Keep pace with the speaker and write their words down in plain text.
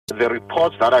the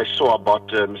reports that I saw about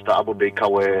Mr. Abu Baker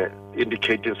were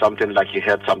indicating something like he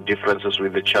had some differences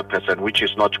with the chairperson, which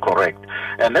is not correct.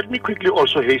 And let me quickly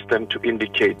also hasten to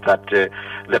indicate that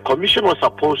the commission was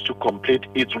supposed to complete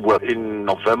its work in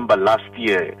November last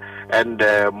year, and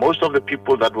most of the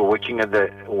people that were working at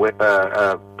the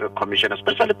commission,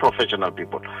 especially professional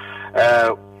people,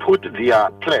 put their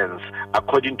plans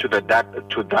according to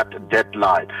that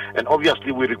deadline. And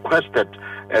obviously we requested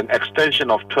an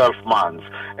extension of 12 months,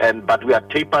 but we are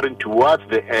tapering towards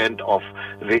the end of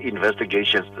the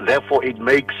investigations. Therefore, it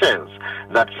makes sense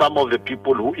that some of the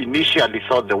people who initially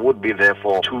thought they would be there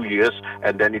for 2 years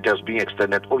and then it has been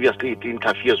extended, obviously it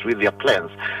interferes with their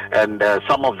plans. And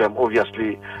some of them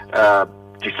obviously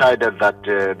decided that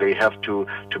they have to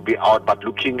be out. But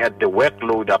looking at the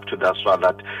workload up to that, so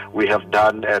that we have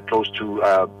done close to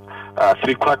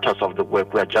 3/4 of the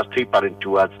work, we are just tapering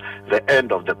towards the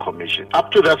end of the commission.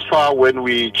 Up to that far, when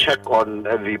we check on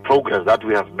the progress that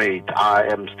we have made, I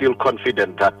am still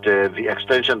confident that the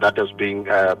extension that has been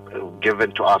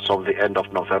given to us of the end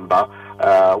of November,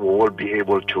 we will be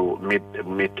able to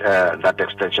meet that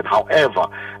extension. However,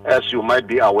 as you might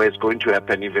be aware, it's going to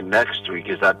happen even next week,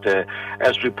 is that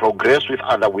as we progress with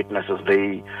other witnesses,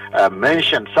 they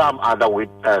mention some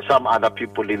other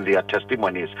people in their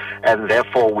testimonies, and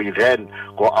therefore we then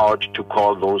go out to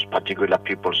call those particular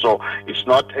people. So it's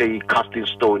not a cast in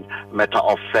stone matter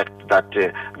of fact that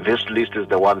this list is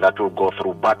the one that will go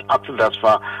through. But up to that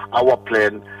far, our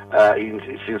plan is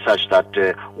in such that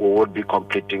we will be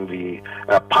completing the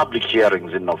public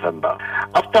hearings in November.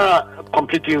 After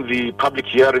completing the public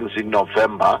hearings in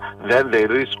November, then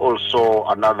there is also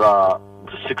another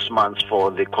 6 months for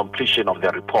the completion of the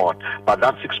report. But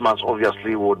that 6 months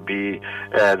obviously would be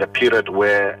the period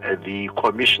where the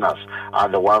commissioners are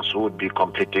the ones who would be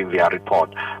completing their report.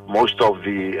 Most of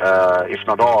the, if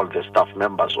not all, the staff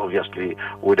members obviously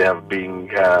would have been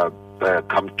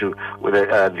come to with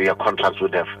their contracts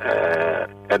would have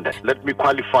ended. Let me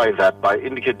qualify that by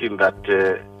indicating that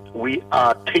we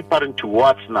are tapering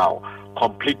towards now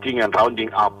completing and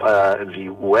rounding up the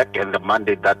work and the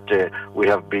mandate that we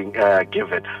have been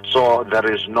given. So there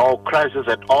is no crisis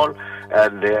at all,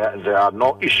 and there are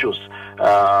no issues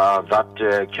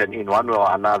that can in one way or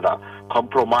another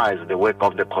compromise the work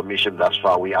of the commission thus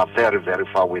far. We are very, very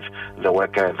far with the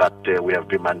work that we have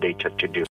been mandated to do.